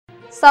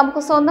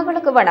சமூக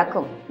சொந்தங்களுக்கு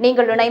வணக்கம்.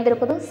 நீங்கள்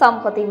இணைந்திருப்பது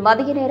சமூகத்தின்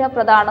மதிய நேர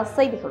பிரதான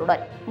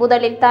செய்திகளுடன்.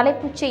 முதலில்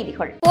தலைப்புச்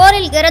செய்திகள்.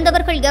 போரில்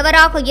இறந்தவர்கள்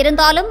எவராக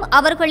இருந்தாலும்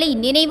அவர்களை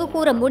நினைவு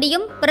கூற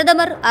முடியும்.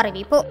 பிரதமர்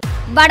அறிவிப்பு.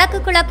 வடக்கு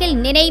கிழக்கில்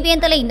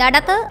நினைவேந்தலை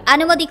நடத்த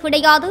அனுமதி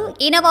கிடையாது.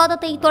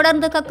 இனவாதத்தை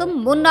தொடர்ந்து கக்கும்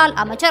முன்னாள்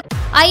அமைச்சர்.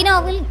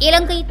 ஐநாவில்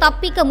இலங்கை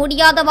தப்பிக்க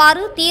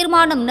முடியாதவாறு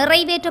தீர்மானம்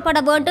நிறைவேற்றப்பட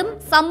வேண்டும்.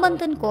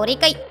 சம்பந்தன்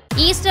கோரிக்கை.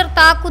 ஈஸ்டர்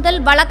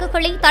தாக்குதல்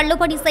வழக்குகளை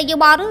தள்ளுபடி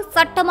செய்யுமாறு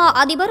சட்டமா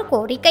அதிபர்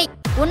கோரிக்கை.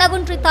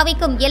 உணவின்றி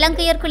தவிக்கும்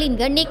இலங்கையர்களின்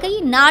எண்ணிக்கை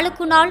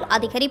நாளுக்கு நாள்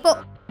அதிகரிப்பு.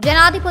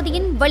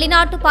 ஜனாதிபதியின்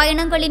வெளிநாட்டு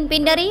பயணங்களின்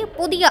பின்னரே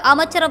புதிய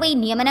அமைச்சரவை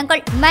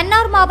நியமனங்கள்.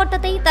 மன்னார்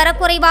மாவட்டத்தை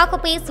தரக்குறைவாக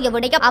பேசிய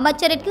விடயம்.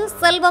 அமைச்சருக்கு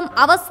செல்வம்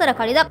அவசர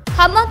கடிதம்.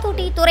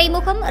 ஹம்மாந்தோட்டை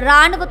துறைமுகம்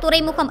ராணுவ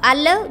துறைமுகம்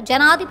அல்ல,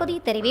 ஜனாதிபதி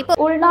தெரிவிப்பு.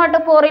 உள்நாட்டு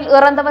போரில்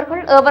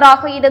இறந்தவர்கள்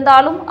எவராக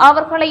இருந்தாலும்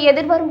அவர்களை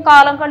எதிர்வரும்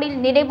காலங்களில்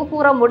நினைவு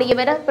கூற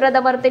முடியும் என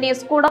பிரதமர்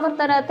தினேஷ்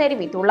குணவர்தன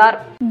தெரிவித்துள்ளார்.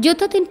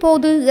 யுத்தத்தின்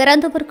போது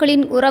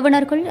இறந்தவர்களின்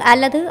உறவினர்கள்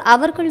அல்லது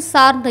அவர்கள்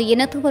சார்ந்த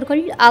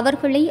இனத்தவர்கள்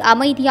அவர்களை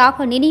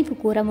அமைதியாக நினைவு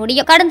கூற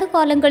முடியும். கடந்த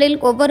காலங்களில்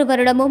ஒவ்வொரு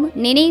வருடமும்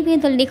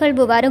நினைவேந்தல்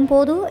நிகழ்வு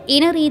வரும்போது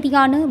இன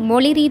ரீதியான,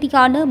 மொழி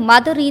ரீதியான,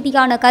 மத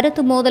ரீதியான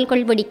கருத்து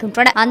மோதல்கள்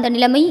வெடிக்கின்றன. அந்த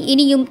நிலைமை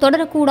இனியும்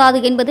தொடரக்கூடாது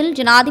என்பதில்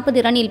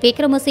ஜனாதிபதி ரணில்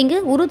விக்ரமசிங்கே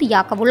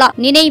உறுதியாக உள்ளார்.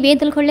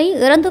 நினைவேந்தல்களை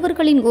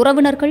இறந்தவர்களின்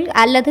உறவினர்கள்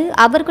அல்லது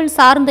அவர்கள்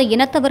சார்ந்த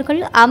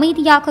இனத்தவர்கள்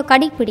அமைதியாக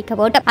கடைபிடிக்க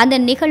வேண்டும்.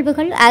 அந்த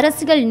நிகழ்வுகள்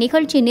அரசியல்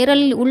நிகழ்ச்சி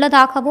நிரலில்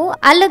உள்ளதாகவோ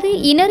அல்லது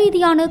இன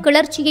ரீதியான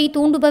கிளர்ச்சியை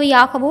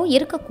தூண்டுபவையாகவோ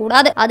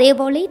இருக்கக்கூடாது.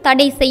 அதேபோல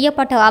தடை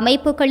செய்யப்பட்ட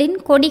அமைப்புகளின்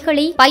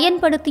கொடிகளை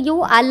பயன்படுத்தியோ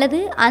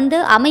அல்லது அந்த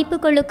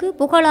அமைப்புகளுக்கு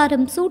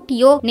புகழாரம்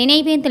சூட்டியோ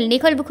நினைவேந்தல்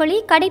நிகழ்வுகளை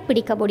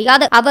கடைபிடிக்க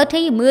முடியாது.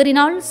 அவற்றை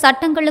மீறினால்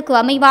சட்டங்களுக்கு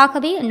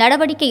அமைவாகவே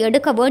நடவடிக்கை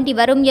எடுக்க வேண்டி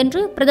வரும்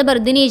என்று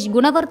பிரதமர் தினேஷ்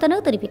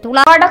குணவர்தன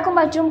தெரிவித்துள்ளார். வடக்கு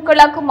மற்றும்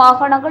கிழக்கு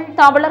மாகாணங்கள்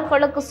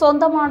தமிழர்களுக்கு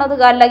சொந்தமானது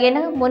அல்ல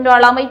என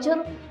முன்னாள்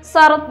அமைச்சர்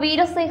சரத்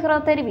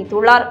வீரசேகர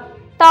தெரிவித்துள்ளார்.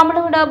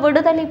 தமிழீழ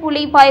விடுதலை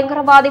புலி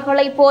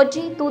பயங்கரவாதிகளை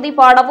போற்றி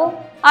துதிபாடவோ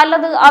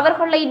அல்லது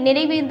அவர்களை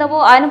நினைவேந்தவோ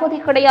அனுமதி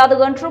கிடையாது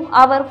என்றும்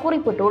அவர்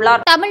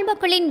குறிப்பிட்டுள்ளார். தமிழ்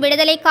மக்களின்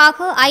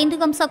விடுதலைக்காக 5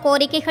 அம்ச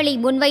கோரிக்கைகளை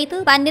முன்வைத்து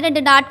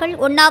 12 நாட்கள்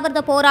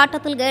உண்ணாவிரத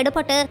போராட்டத்தில்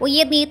ஈடுபட்டு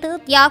உயிர் நீத்து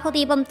தியாக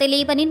தீபம்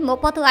திலீபனின்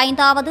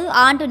 35வது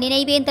ஆண்டு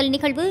நினைவேந்தல்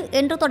நிகழ்வு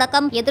இன்று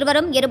தொடக்கம்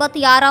எதிர்வரும்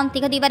 26ஆம்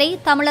திகதி வரை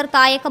தமிழர்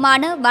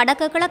தாயகமான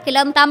வடக்கு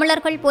கிழக்கிலும்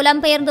தமிழர்கள்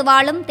புலம்பெயர்ந்து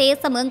வாழும்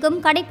தேசம்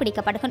எங்கும்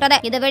கடைபிடிக்கப்படுகின்றன.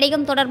 இந்த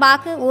விடயம்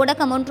தொடர்பாக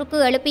ஊடகம் ஒன்றுக்கு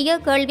எழுப்பிய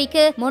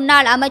கேள்விக்கு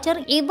முன்னாள்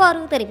அமைச்சர்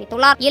இவ்வாறு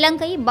தெரிவித்துள்ளார்.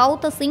 இலங்கை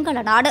பௌத்த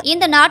சிங்கள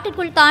இந்த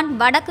நாட்டிற்குள் தான்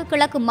வடக்கு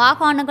கிழக்கு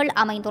மாகாணங்கள்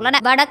அமைந்துள்ளன.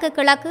 வடக்கு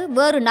கிழக்கு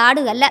வேறு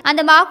நாடு அல்ல.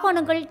 அந்த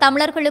மாகாணங்கள்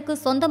தமிழர்களுக்கு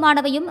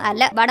சொந்தமானவையும்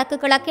அல்ல. வடக்கு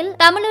கிழக்கில்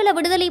தமிழீழ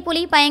விடுதலை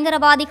புலி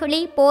பயங்கரவாதிகளை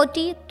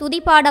போற்றி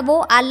துதிப்பாடவோ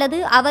அல்லது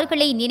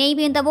அவர்களை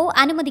நினைவேந்தவோ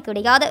அனுமதி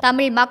கிடையாது.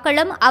 தமிழ்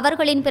மக்களும்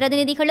அவர்களின்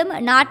பிரதிநிதிகளும்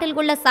நாட்டில்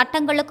உள்ள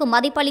சட்டங்களுக்கு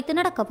மதிப்பளித்து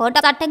நடக்க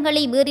வேண்டும்.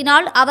 சட்டங்களை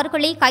மீறினால்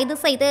அவர்களை கைது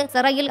செய்து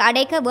சிறையில்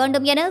அடைக்க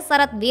வேண்டும் என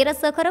சரத்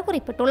வீரசேகர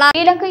குறிப்பிட்டுள்ளார்.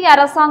 இலங்கை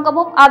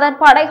அரசாங்கமும் அதன்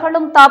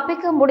படைகளும்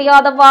தப்பிக்க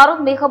முடியாதவாறு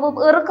மிகவும்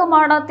இறுக்கமான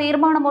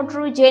தீர்மானம்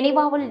ஒன்று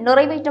ஜெனீவாவில்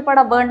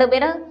நிறைவேற்றப்பட வேண்டும்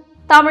என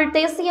தமிழ்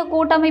தேசிய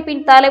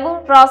கூட்டமைப்பின் தலைவர்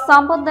ரா.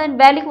 சம்பந்தன்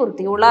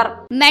வலியுறுத்தியுள்ளார்.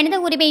 மனித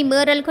உரிமை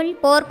மீறல்கள்,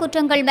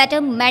 போர்க்குற்றங்கள்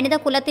மற்றும் மனித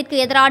குலத்திற்கு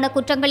எதிரான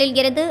குற்றங்களில்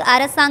இருந்து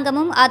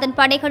அரசாங்கமும் அதன்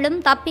படைகளும்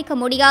தப்பிக்க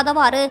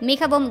முடியாதவாறு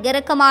மிகவும்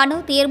இறுக்கமான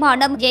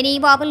தீர்மானம்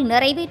ஜெனீவாவில்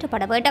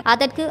நிறைவேற்றப்பட வேண்டும்.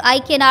 அதற்கு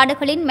ஐக்கிய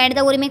நாடுகளின்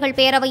மனித உரிமைகள்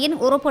பேரவையின்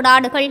உறுப்பு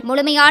நாடுகள்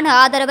முழுமையான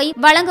ஆதரவை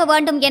வழங்க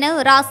வேண்டும் என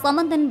ரா.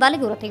 சம்பந்தன்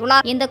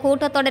வலியுறுத்தியுள்ளார். இந்த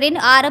கூட்டத்தொடரின்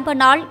ஆரம்ப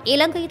நாள்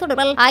இலங்கை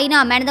தொடர்பில்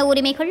ஐநா மனித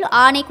உரிமைகள்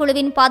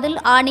ஆணைக்குழுவின் பதில்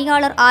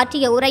ஆணையாளர்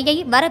ஆற்றிய உரையை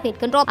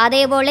வரவேற்கின்றோம்.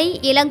 அதேபோல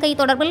இலங்கை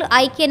தொடர்பில்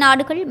ஐக்கிய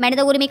நாடுகள்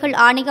மனித உரிமைகள்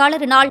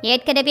ஆணையாளரினால்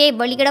ஏற்கனவே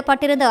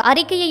வெளியிடப்பட்டிருந்த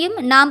அறிக்கையையும்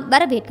நாம்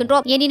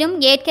வரவேற்கின்றோம். எனினும்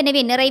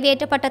ஏற்கனவே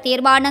நிறைவேற்றப்பட்ட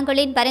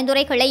தீர்மானங்களின்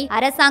பரிந்துரைகளை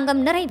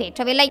அரசாங்கம்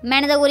நிறைவேற்றவில்லை.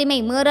 மனித உரிமை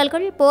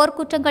மீறல்கள்,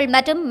 போர்க்குற்றங்கள்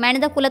மற்றும்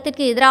மனித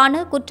குலத்திற்கு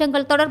எதிரான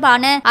குற்றங்கள்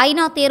தொடர்பான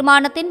ஐநா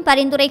தீர்மானத்தின்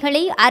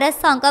பரிந்துரைகளை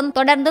அரசாங்கம்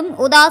தொடர்ந்தும்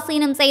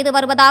உதாசீனம் செய்து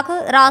வருவதாக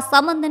ரா.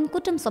 சம்பந்தன்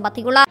குற்றம்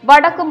சுமத்தியுள்ளார்.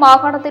 வடக்கு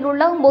மாகாணத்தில்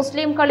உள்ள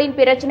முஸ்லிம்களின்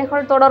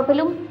பிரச்சினைகள்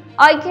தொடர்பிலும்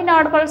ஐக்கிய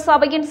நாடுகள்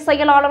சபையின்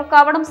செயலாளர்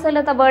கவனம்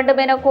செலுத்த வேண்டும்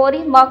என கோரி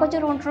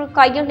மகஜர் ஒன்று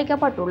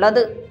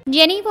கையளிக்கப்பட்டுள்ளது.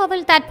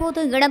 ஜெனீவாவில்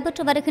தற்போது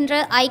இடம்பெற்று வருகின்ற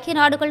ஐக்கிய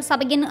நாடுகள்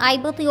சபையின்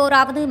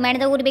 51வது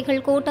மனித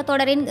உரிமைகள்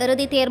கூட்டத்தொடரின்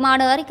இறுதி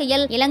தீர்மான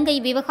அறிக்கையில் இலங்கை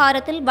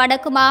விவகாரத்தில்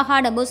வடக்கு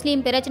மாகாண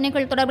முஸ்லிம்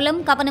பிரச்சினைகள் தொடர்பிலும்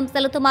கவனம்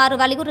செலுத்துமாறு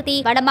வலியுறுத்தி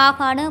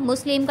வடமாகாண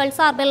முஸ்லிம்கள்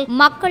சார்பில்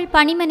மக்கள்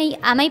பணிமனை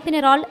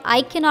அமைப்பினரால்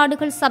ஐக்கிய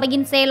நாடுகள்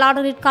சபையின்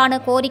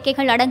செயலாளரிற்கான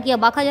கோரிக்கைகள் அடங்கிய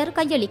மகஜர்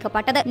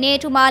கையளிக்கப்பட்டது.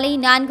 நேற்று மாலை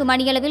 4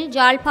 மணியளவில்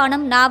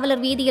யாழ்ப்பாணம்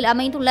நாவலர் வீதியில்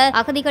அமைந்துள்ள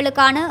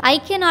அகதிகளுக்கான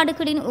ஐக்கிய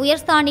நாடுகளின்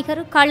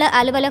உயர்ஸ்தானிகர் கள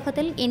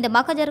அலுவலகத்தில் இந்த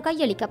மகஜர்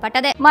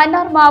கையளிக்கப்பட்டது.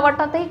 மன்னார்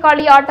மாவட்டத்தை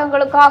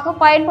களியாட்டங்களுக்காக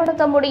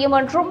பயன்படுத்த முடியும்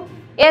என்றும்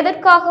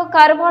எதற்காக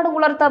கருவாடு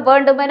உலர்த்த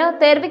வேண்டும் என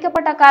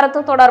தெரிவிக்கப்பட்ட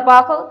கருத்து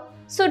தொடர்பாக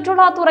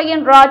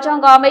சுற்றுலாத்துறையின்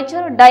ராஜாங்க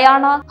அமைச்சர்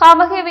டயானா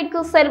ஹமகேவிற்கு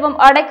செல்வம்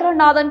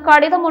அடைக்கலநாதன்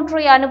கடிதம்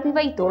ஒன்றை அனுப்பி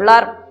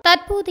வைத்துள்ளார்.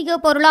 தற்போதைய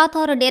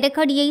பொருளாதார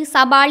நெருக்கடியை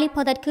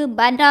சமாளிப்பதற்கு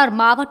பண்டார்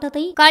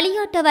மாவட்டத்தை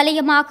களியாட்ட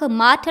வலயமாக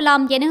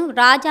மாற்றலாம் என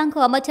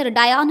ராஜாங்க அமைச்சர்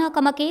டயானா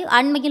கமகே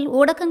அண்மையில்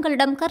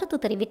ஊடகங்களிடம் கருத்து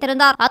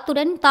தெரிவித்திருந்தார்.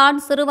 அத்துடன் தான்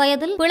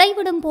சிறுவயதில்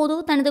பிழைவிடும் போது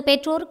தனது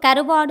பெற்றோர்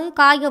கருவாடு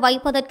காய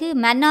வைப்பதற்கு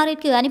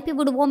மன்னாரிற்கு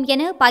அனுப்பிவிடுவோம்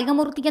என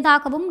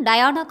பயமுறுத்தியதாகவும்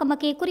டயானா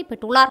கமகே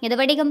குறிப்பிட்டுள்ளார். இந்த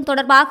விடயம்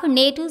தொடர்பாக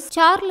நேற்று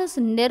சார்லஸ்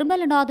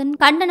நிர்மலநாதன்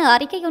கண்டன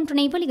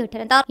அறிக்கையொன்றினை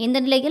வெளியிட்டிருந்தார். இந்த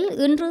நிலையில்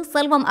இன்று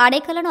செல்வம்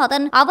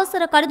அடைக்கலநாதன்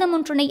அவசர கடிதம்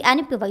ஒன்றினை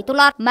அனுப்பி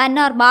வைத்துள்ளார்.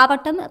 மன்னார்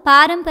மாவட்டம்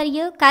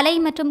பாரம்பரிய கலை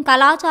மற்றும்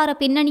கலாச்சார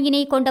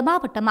பின்னணியினை கொண்ட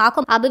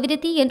மாவட்டமாகும்.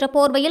 அபிவிருத்தி என்ற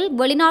போர்வையில்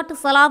வெளிநாட்டு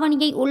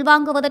செலாவணியை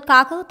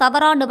உள்வாங்குவதற்காக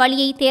தவறான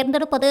வழியை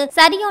தேர்ந்தெடுப்பது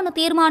சரியான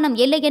தீர்மானம்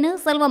இல்லை என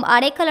செல்வம்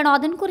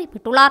அடைக்கலநாதன்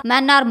குறிப்பிட்டுள்ளார்.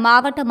 மன்னார்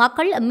மாவட்ட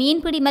மக்கள்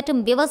மீன்பிடி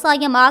மற்றும்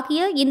விவசாயம்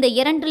ஆகிய இந்த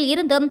இரண்டில்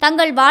இருந்தும்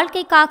தங்கள்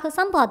வாழ்க்கைக்காக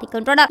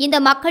சம்பாதிக்கின்றனர். இந்த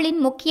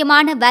மக்களின்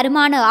முக்கியமான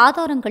வருமான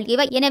ஆதாரங்கள்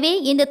இவை. எனவே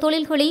இந்த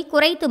தொழில்களை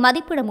குறைத்து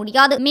மதிப்பிட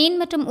முடியாது. மீன்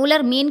மற்றும்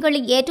உலர்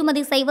மீன்களை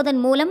ஏற்றுமதி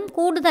செய்வதன் மூலம்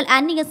கூடுதல்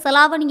அந்நிய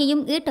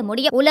செலாவணியையும் ஈட்ட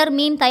முடியும். உலர்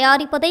மீன்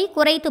தயாரிப்பதை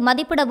குறைத்து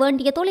மதிப்பிட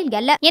வேண்டிய தொழில்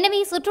அல்ல. எனவே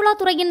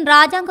சுற்றுலாத்துறையின்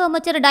ராஜாங்க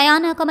அமைச்சர்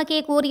டயானா கமகே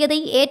கூறியதை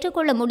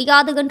ஏற்றுக்கொள்ள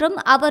முடியாது என்றும்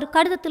அவர்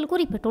கடிதத்தில்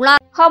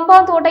குறிப்பிட்டுள்ளார்.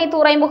 ஹம்பாந்தோட்டை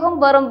துறைமுகம்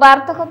வரும்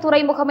வர்த்தக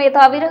துறைமுகமே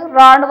தவிர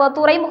ராணுவ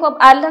துறைமுகம்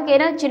அல்ல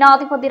என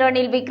ஜனாதிபதி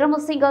ரணில்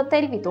விக்ரமசிங்க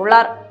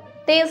தெரிவித்துள்ளார்.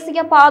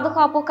 தேசிய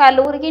பாதுகாப்பு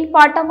கல்லூரியின்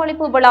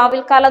பட்டமளிப்பு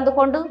விழாவில் கலந்து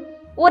கொண்டு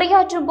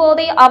உரையாற்றும்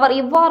போதே அவர்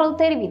இவ்வாறு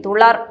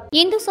தெரிவித்துள்ளார்.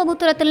 இந்து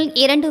சமுத்திரத்தில்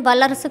இரண்டு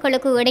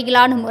வல்லரசுகளுக்கு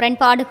இடையிலான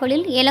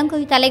முரண்பாடுகளில் இலங்கை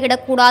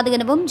தலையிடக்கூடாது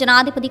எனவும்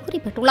ஜனாதிபதி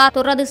குறிப்பிட்டுள்ளார்.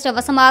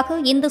 துரதிருஷ்டவசமாக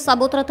இந்து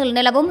சமுத்திரத்தில்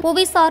நிலவும்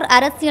புவிசார்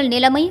அரசியல்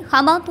நிலைமை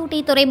ஹம்பாந்தோட்டை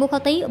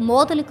துறைமுகத்தை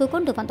மோதலுக்கு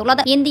கொண்டு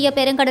வந்துள்ளது. இந்திய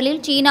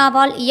பெருங்கடலில்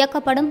சீனாவால்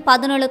இயக்கப்படும்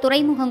 17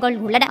 துறைமுகங்கள்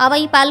உள்ளன.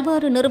 அவை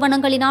பல்வேறு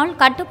நிறுவனங்களினால்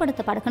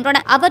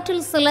கட்டுப்படுத்தப்படுகின்றன.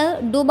 அவற்றில் சில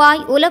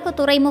துபாய் உலக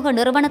துறைமுக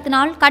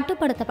நிறுவனத்தினால்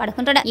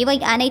கட்டுப்படுத்தப்படுகின்றன. இவை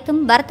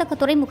அனைத்தும்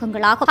வர்த்தக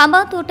துறைமுகங்களாகும்.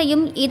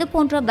 ஹம்பாந்தோட்டையும் இதுபோன்ற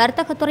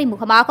வர்த்தக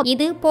துறைமுகமாகும்.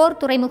 இது போர்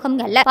துறைமுகம்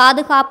அல்ல.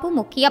 பாதுகாப்பு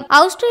முக்கியம்.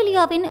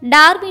 ஆஸ்திரேலியாவின்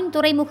டார்வின்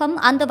துறைமுகம்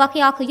அந்த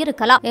வகையாக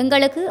இருக்கலாம்.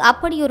 எங்களுக்கு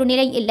அப்படி ஒரு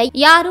நிலை இல்லை.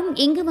 யாரும்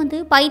இங்கு வந்து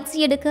பயிற்சி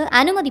எடுக்க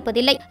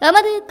அனுமதிப்பதில்லை.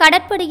 எமது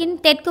கடற்படையின்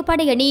தெற்கு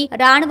படையணி,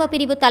 ராணுவ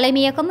பிரிவு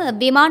தலைமையகம்,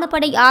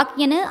 விமானப்படை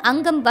ஆகியன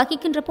அங்கம்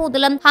வகிக்கின்ற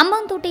போதிலும்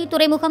ஹம்பாந்தோட்டை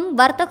துறைமுகம்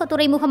வர்த்தக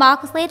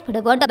துறைமுகமாக செயற்பட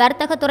வேண்டும்.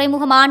 வர்த்தக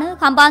துறைமுகமான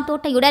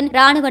ஹம்பாந்தோட்டையுடன்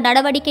ராணுவ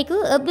நடவடிக்கைக்கு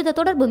எவ்வித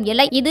தொடர்பும்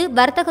இல்லை. இது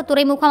வர்த்தக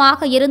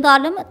துறைமுகமாக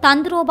இருந்தாலும்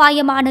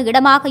தந்திரோபாயமான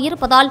இடமாக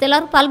இருப்பதால்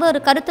சிலர் பல்வேறு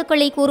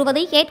கருத்துக்களை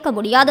கூறுவதை ஏற்க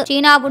முடியாது.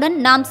 சீனாவுடன்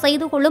நாம்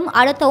செய்து கொள்ளும்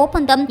அடுத்த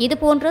ஒப்பந்தம்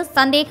இதுபோன்ற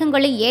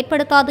சந்தேகங்களை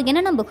ஏற்படுத்தாது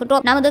என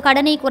நம்புகின்றோம். நமது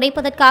கடனை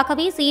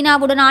குறைப்பதற்காகவே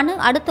சீனாவுடனான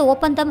அடுத்த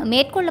ஒப்பந்தம்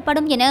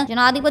மேற்கொள்ளப்படும் என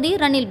ஜனாதிபதி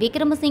ரணில்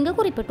விக்ரமசிங்க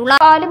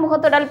குறிப்பிட்டுள்ளார்.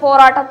 காலிமுகத்திடல்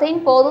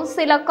போராட்டத்தின் போது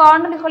சில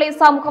காணொலிகளை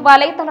சமூக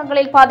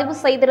வலைதளங்களில் பதிவு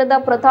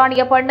செய்திருந்த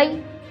பிரித்தானிய பெண்ணை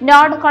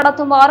நாடு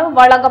கடத்துமாறு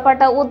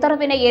வழங்கப்பட்ட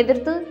உத்தரவினை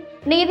எதிர்த்து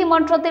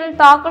நீதிமன்றத்தில்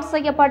தாக்கல்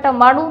செய்யப்பட்ட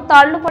மனு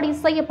தள்ளுபடி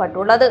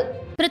செய்யப்பட்டுள்ளது.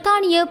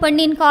 பிரித்தானிய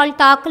பெண்ணின் கால்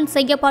தாக்கல்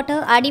செய்யப்பட்ட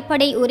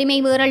அடிப்படை உரிமை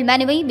மீறல்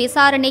மனுவை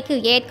விசாரணைக்கு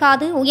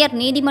ஏற்காது உயர்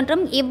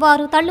நீதிமன்றம்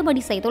இவ்வாறு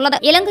தள்ளுபடி செய்துள்ளது.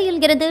 இலங்கையில்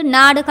இருந்து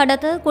நாடு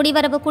கடத்த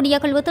குடிவரவு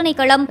குடியகல்வு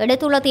திணைக்களம்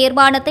எடுத்துள்ள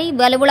தீர்மானத்தை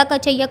வலுவிழக்க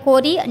செய்ய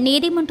கோரி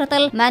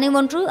நீதிமன்றத்தில் மனு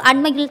ஒன்று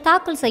அண்மையில்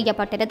தாக்கல்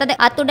செய்யப்பட்டிருந்தது.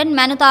 அத்துடன்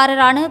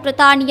மனுதாரரான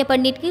பிரித்தானிய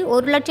பெண்ணிற்கு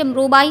 1 லட்சம்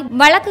ரூபாய்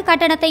வழக்கு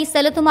கட்டணத்தை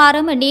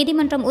செலுத்துமாறும்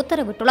நீதிமன்றம்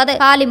உத்தரவிட்டுள்ளது.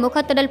 காலி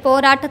முகத்திடல்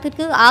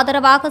போராட்டத்திற்கு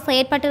ஆதரவாக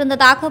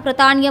செயற்பட்டிருந்ததாக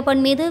பிரித்தானிய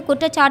பெண் மீது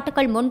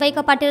குற்றச்சாட்டுகள்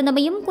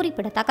முன்வைக்கப்பட்டிருந்தமையும்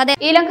குறிப்பிடத்தக்கது.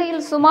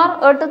 இலங்கையில் சுமார்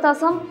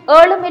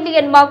 8.7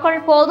 மில்லியன் மக்கள்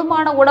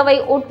போதுமான உணவை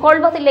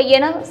உட்கொள்வதில்லை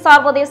என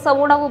சர்வதேச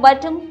உணவு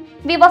மற்றும்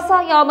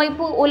விவசாய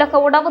அமைப்பு, உலக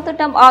உணவு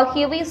திட்டம்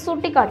ஆகியவை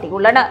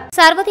சுட்டிக்காட்டியுள்ளன.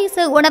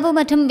 சர்வதேச உணவு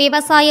மற்றும்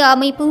விவசாய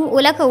அமைப்பு,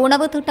 உலக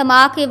உணவு திட்டம்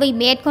ஆகியவை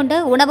மேற்கொண்ட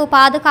உணவு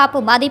பாதுகாப்பு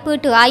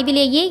மதிப்பீட்டு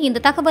ஆய்விலேயே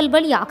இந்த தகவல்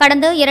வெளியாக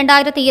கடந்த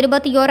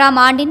 2021ஆம்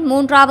ஆண்டின்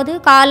 3வது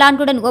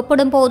காலாண்டுடன்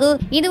ஒப்பிடும்போது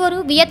இது ஒரு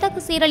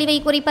வியத்தகு சீரழிவை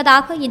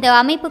குறிப்பதாக இந்த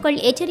அமைப்புகள்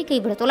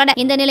எச்சரிக்கை விடுத்துள்ளன.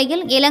 இந்த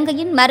நிலையில்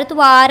இலங்கையின்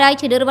மருத்துவ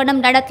ஆராய்ச்சி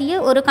நிறுவனம்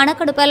நடத்திய ஒரு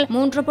கணக்கெடுப்பில்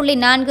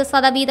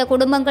 3.4%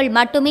 குடும்பங்கள்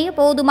மட்டுமே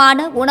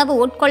போதுமான உணவு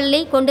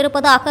உட்கொள்ளலை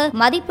கொண்டிருப்பதாக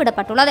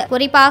மதிப்பிடப்பட்டுள்ளது.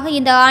 குறிப்பாக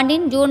இந்த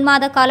ஆண்டின் ஜூன்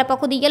மாத கால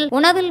பகுதியில்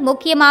உணவில்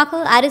முக்கியமாக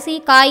அரிசி,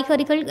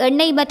 காய்கறிகள்,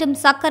 எண்ணெய் மற்றும்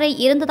சர்க்கரை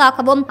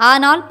இருந்ததாகவும்,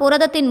 ஆனால்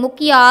புரதத்தின்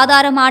முக்கிய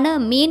ஆதாரமான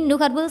மீன்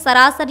நுகர்வு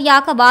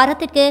சராசரியாக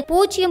வாரத்திற்கு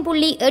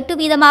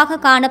 0.8%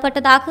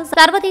 காணப்பட்டதாக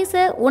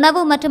சர்வதேச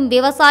உணவு மற்றும்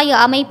விவசாய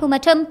அமைப்பு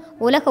மற்றும்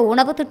உலக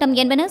உணவு திட்டம்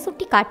என்பன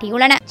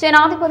சுட்டிக்காட்டியுள்ளன.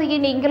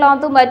 ஜனாதிபதியின்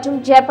இங்கிலாந்து மற்றும்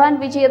ஜப்பான்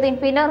விஜயத்தின்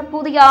பின்னர்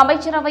புதிய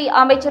அமைச்சரவை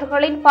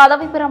அமைச்சர்களின்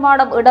பதவி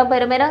பிரமாணம்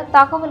இடம்பெறும் என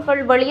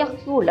தகவல்கள்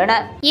வெளியாகியுள்ளன.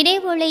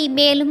 இதேவேளை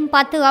மேலும்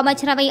 10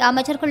 அமைச்சரவை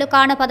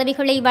அமைச்சர்களுக்கான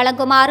பதவிகளை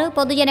வழங்குமாறு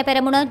பொதுஜன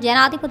பெரமுன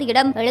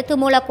ஜனாதிபதியிடம்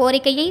எழுத்துமூல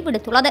கோரிக்கையை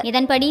விடுத்துள்ளது.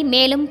 இதன்படி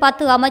மேலும்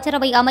 10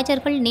 அமைச்சரவை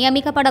அமைச்சர்கள்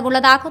நியமிக்கப்பட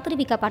உள்ளதாக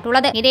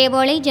தெரிவிக்கப்பட்டுள்ளது.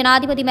 இதேவேளை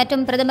ஜனாதிபதி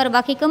மற்றும் பிரதமர்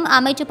வகிக்கும்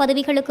அமைச்சு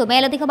பதவிகளுக்கு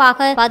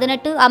மேலதிகமாக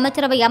 18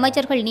 அமைச்சரவை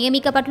அமைச்சர்கள்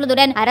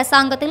நியமிக்கப்பட்டுள்ளதுடன்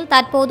அரசாங்கத்தில்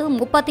தற்போது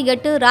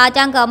 38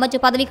 ராஜாங்க அமைச்சு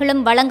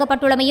பதவிகளும்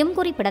வழங்கப்பட்டுள்ளமையும்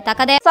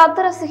குறிப்பிடத்தக்கது.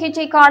 சத்திர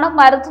சிகிச்சைக்கான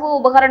மருத்துவ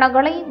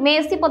உபகரணங்களை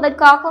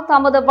மேசிப்பதற்காக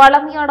தமது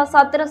வளமையான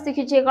சத்திர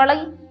சிகிச்சைகளை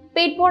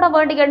பிற்போட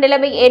வேண்டிய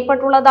நிலைமை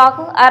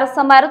ஏற்பட்டுள்ளதாக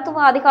அரச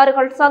மருத்துவ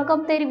அதிகாரிகள்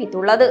சங்கம்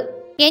தெரிவித்துள்ளது.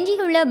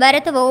 எஞ்சியுள்ள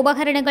மருத்துவ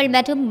உபகரணங்கள்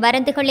மற்றும்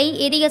மருந்துகளை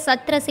இதய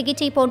சத்திர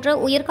சிகிச்சை போன்ற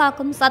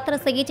உயிர்காக்கும் சத்திர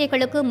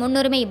சிகிச்சைகளுக்கு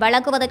முன்னுரிமை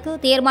வழங்குவதற்கு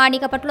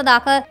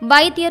தீர்மானிக்கப்பட்டுள்ளதாக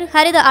வைத்தியர்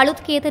ஹரித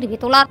அலுத்கே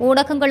தெரிவித்துள்ளார்.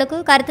 ஊடகங்களுக்கு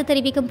கருத்து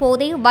தெரிவிக்கும்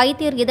போதே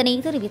வைத்தியர் இதனை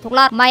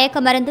தெரிவித்துள்ளார்.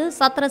 மயக்க மருந்து,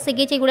 சத்திர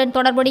சிகிச்சையுடன்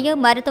தொடர்புடைய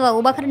மருத்துவ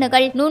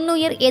உபகரணங்கள்,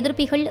 நுண்ணுயிர்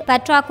எதிர்ப்பிகள்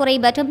பற்றாக்குறை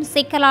மற்றும்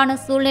சிக்கலான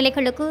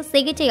சூழ்நிலைகளுக்கு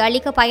சிகிச்சை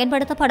அளிக்க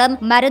பயன்படுத்தப்படும்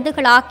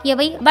மருந்துகள்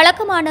ஆகியவை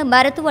வழக்கமான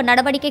மருத்துவ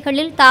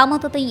நடவடிக்கைகளில்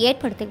தாமதத்தை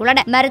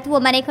ஏற்படுத்தியுள்ளன.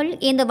 மருத்துவமனைகள்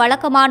இந்த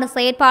வழக்கமான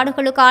செயற்பாடுகளுக்கான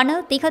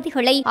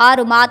திகதிகளை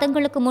 6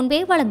 மாதங்களுக்கு முன்பே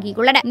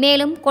வழங்கியுள்ளன.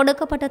 மேலும்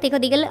கொடுக்கப்பட்ட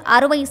திகதியில்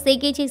அறுவை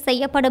சிகிச்சை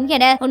செய்யப்படும்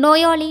என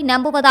நோயாளி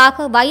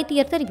நம்புவதாக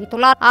வைத்தியர்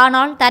தெரிவித்துள்ளார்.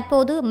 ஆனால்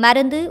தற்போது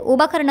மருந்து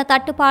உபகரண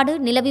தட்டுப்பாடு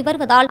நிலவி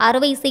வருவதால்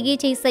அறுவை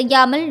சிகிச்சை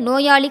செய்யாமல்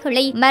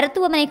நோயாளிகளை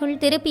மருத்துவமனைகள்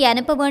திருப்பி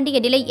அனுப்ப வேண்டிய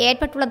நிலை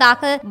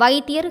ஏற்பட்டுள்ளதாக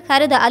வைத்தியர்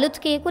ஹரித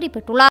அலுத்கே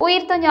குறிப்பிட்டுள்ளார்.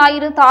 உயிர்த்த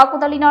ஞாயிறு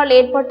தாக்குதலினால்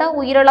ஏற்பட்ட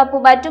உயிரிழப்பு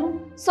மற்றும்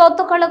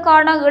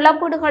சொத்துக்களுக்கான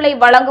இழப்பீடுகளை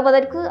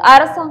வழங்குவதற்கு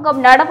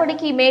அரசாங்கம்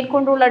நடவடிக்கை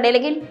மேற்கொண்டுள்ள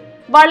நிலையில்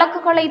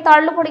வழக்குகளை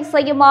தள்ளுபடி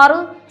செய்யுமாறு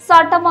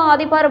சட்டமா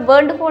அதிபர்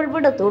வேண்டுகோள்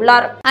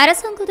விடுத்துள்ளார்.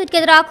 அரசாங்கத்திற்கு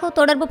எதிராக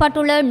தொடர்பு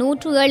பட்டுள்ள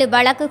 107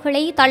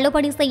 வழக்குகளை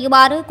தள்ளுபடி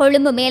செய்யுமாறு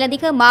கொழும்பு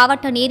மேலதிக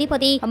மாவட்ட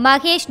நீதிபதி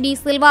மகேஷ் டி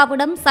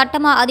சில்வாவிடம்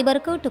சட்டமா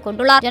அதிபர் கேட்டுக்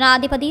கொண்டுள்ளார்.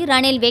 ஜனாதிபதி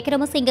ரணில்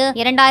விக்ரமசிங்கே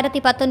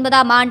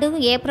 2019 ஆண்டு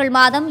ஏப்ரல்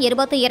மாதம்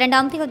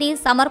 22ஆம் தேதி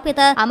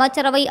சமர்ப்பித்த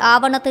அமைச்சரவை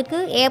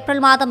ஆவணத்திற்கு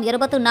ஏப்ரல் மாதம்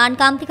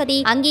 24ஆம் தேதி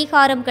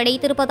அங்கீகாரம்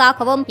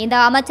கிடைத்திருப்பதாகவும் இந்த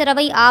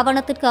அமைச்சரவை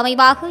ஆவணத்திற்கு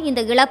அமைவாக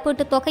இந்த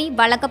இழப்பீட்டுத் தொகை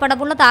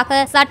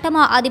வழங்கப்படவுள்ளதாக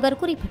சட்டமா அதிபர்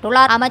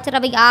குறிப்பிட்டுள்ளார்.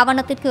 அமைச்சரவை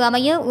ஆவணத்திற்கு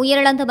அமைய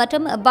உயிரிழந்த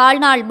மற்றும்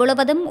வாழ்நாள்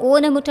முழுவதும்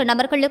ஊனமுற்ற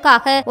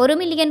நபர்களுக்காக 1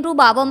 மில்லியன்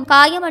ரூபாவும்,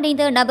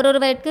 காயமடைந்த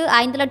நபரொருவருக்கு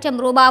 5 லட்சம்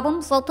ரூபாவும்,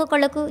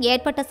 சொத்துக்களுக்கு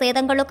ஏற்பட்ட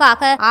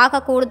சேதங்களுக்காக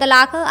ஆக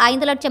கூடுதலாக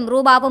 5 லட்சம்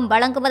ரூபாவும்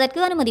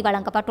வழங்குவதற்கு அனுமதி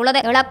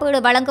வழங்கப்பட்டுள்ளது.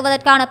 இழப்பீடு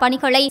வழங்குவதற்கான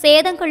பணிகளை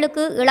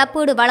சேதங்களுக்கு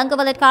இழப்பீடு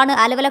வழங்குவதற்கான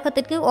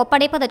அலுவலகத்திற்கு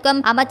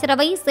ஒப்படைப்பதற்கும்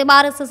அமைச்சரவை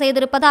சிபாரிசு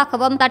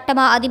செய்திருப்பதாகவும்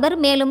சட்டமா அதிபர்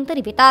மேலும்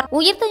தெரிவித்தார்.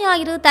 உயிர்த்த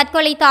ஞாயிறு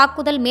தற்கொலை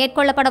தாக்குதல்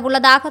மேற்கொள்ளப்பட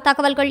உள்ளதாக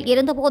தகவல்கள்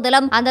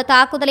இருந்தபோதிலும் அந்த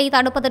தாக்குதலை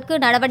தடுப்பதற்கு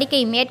நடவடிக்கை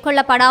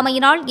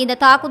மேற்கொள்ளப்படாமையினால் இந்த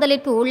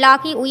தாக்குதலிற்கு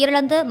உள்ளாகி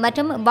உயிரிழந்து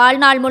மற்றும்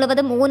வாழ்நாள்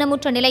முழுவதும்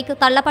ஊனமுற்ற நிலைக்கு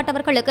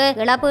தள்ளப்பட்டவர்களுக்கு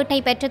இழப்பீட்டை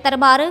பெற்றுத்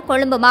தருமாறு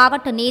கொழும்பு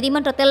மாவட்ட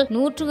நீதிமன்றத்தில்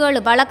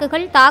 107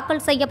 வழக்குகள்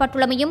தாக்கல்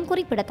செய்யப்பட்டுள்ளமையும்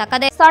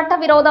குறிப்பிடத்தக்கது.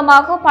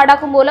 சட்டவிரோதமாக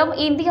படகு மூலம்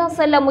இந்தியா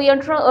செல்ல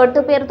முயன்ற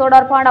 8 பேர்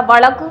தொடர்பான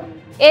வழக்கு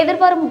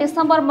எதிர்வரும்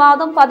டிசம்பர்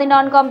மாதம்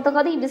 14ஆம்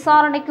தேதி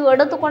விசாரணைக்கு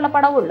எடுத்துக்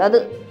கொள்ளப்பட உள்ளது.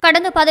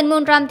 கடந்த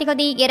 13ஆம்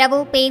தேதி இரவு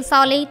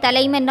பேசாலை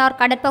தலைமன்னார்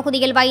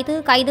கடற்பகுதியில் வைத்து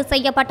கைது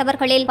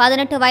செய்யப்பட்டவர்களில்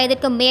 18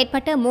 வயதிற்கும்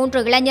மேற்பட்ட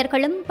 3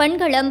 இளைஞர்களும்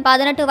பெண்களும்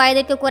 18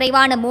 வயதிற்கு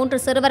குறைவான 3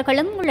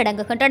 சிறுவர்களும்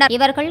உள்ளடங்குகின்றனர்.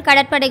 இவர்கள்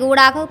கடற்படை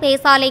ஊடாக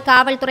பேசாலை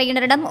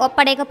காவல்துறையினரிடம்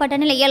ஒப்படைக்கப்பட்ட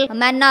நிலையில்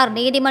மன்னார்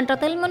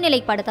நீதிமன்றத்தில்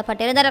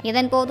முன்னிலைப்படுத்தப்பட்டிருந்தனர்.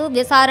 இதன்போது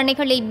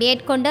விசாரணைகளை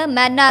மேற்கொண்ட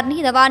மன்னார்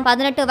நீதவான்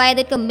 18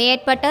 வயதிற்கு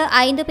மேற்பட்ட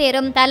 5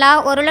 பேரும் தலா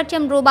 1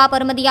 லட்சம் ரூபாய்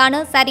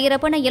பெறுமதியான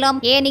சரீரப்பிணையிலும்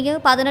ஏனைய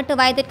 18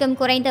 வயதிற்கும்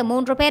குறைந்த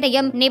 3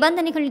 பேரையும்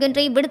நிபந்தனைகள்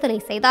இன்றி விடுதலை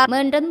செய்தார்.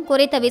 மீண்டும்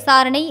குறித்த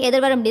விசாரணை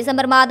எதிர்வரும்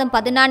டிசம்பர் மாதம்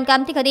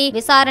 14ஆம் தேதி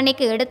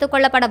விசாரணைக்கு எடுத்துக்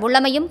கொள்ளப்பட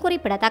உள்ளமையும்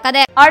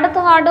குறிப்பிடத்தக்கது.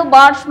 அடுத்த ஆண்டு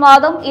மார்ச்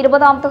மாதம்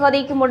 20ஆம்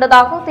தேதிக்கு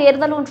முன்னதாக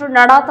தேர்தல் ஒன்று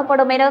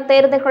நடாத்தப்படும் என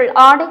தேர்தல்கள்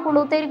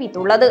ஆணைக்குழு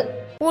தெரிவித்துள்ளது.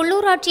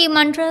 உள்ளூராட்சி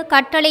மன்ற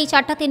கட்டளை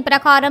சட்டத்தின்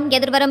பிரகாரம்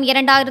எதிர்வரும்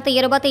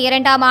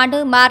 2022ஆம் ஆண்டு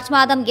மார்ச்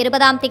மாதம்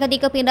 20ஆம்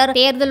தேதிக்கு பின்னர்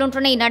தேர்தல்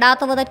ஒன்றினை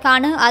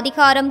நடாத்துவதற்கான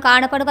அதிகாரம்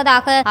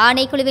காணப்படுவதாக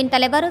ஆணைக்குழுவின்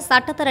தலைவர்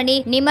சட்டத்தரணி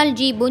நிமல்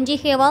ஜி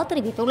புஞ்சிஹேவா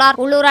தெரிவித்துள்ளார்.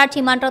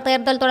 உள்ளூராட்சி மன்ற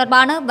தேர்தல்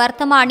தொடர்பான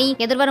வர்த்தமானி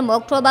எதிர்வரும்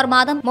அக்டோபர்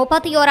மாதம்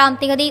 31ஆம்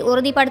தேதி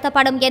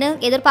உறுதிப்படுத்தப்படும் என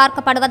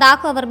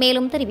எதிர்பார்க்கப்படுவதாக அவர்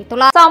மேலும்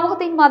தெரிவித்துள்ளார்.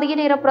 சமூகத்தின் மதிய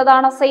நேர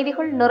பிரதான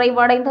செய்திகள்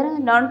நிறைவடைந்தன.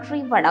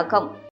 நன்றி, வணக்கம்.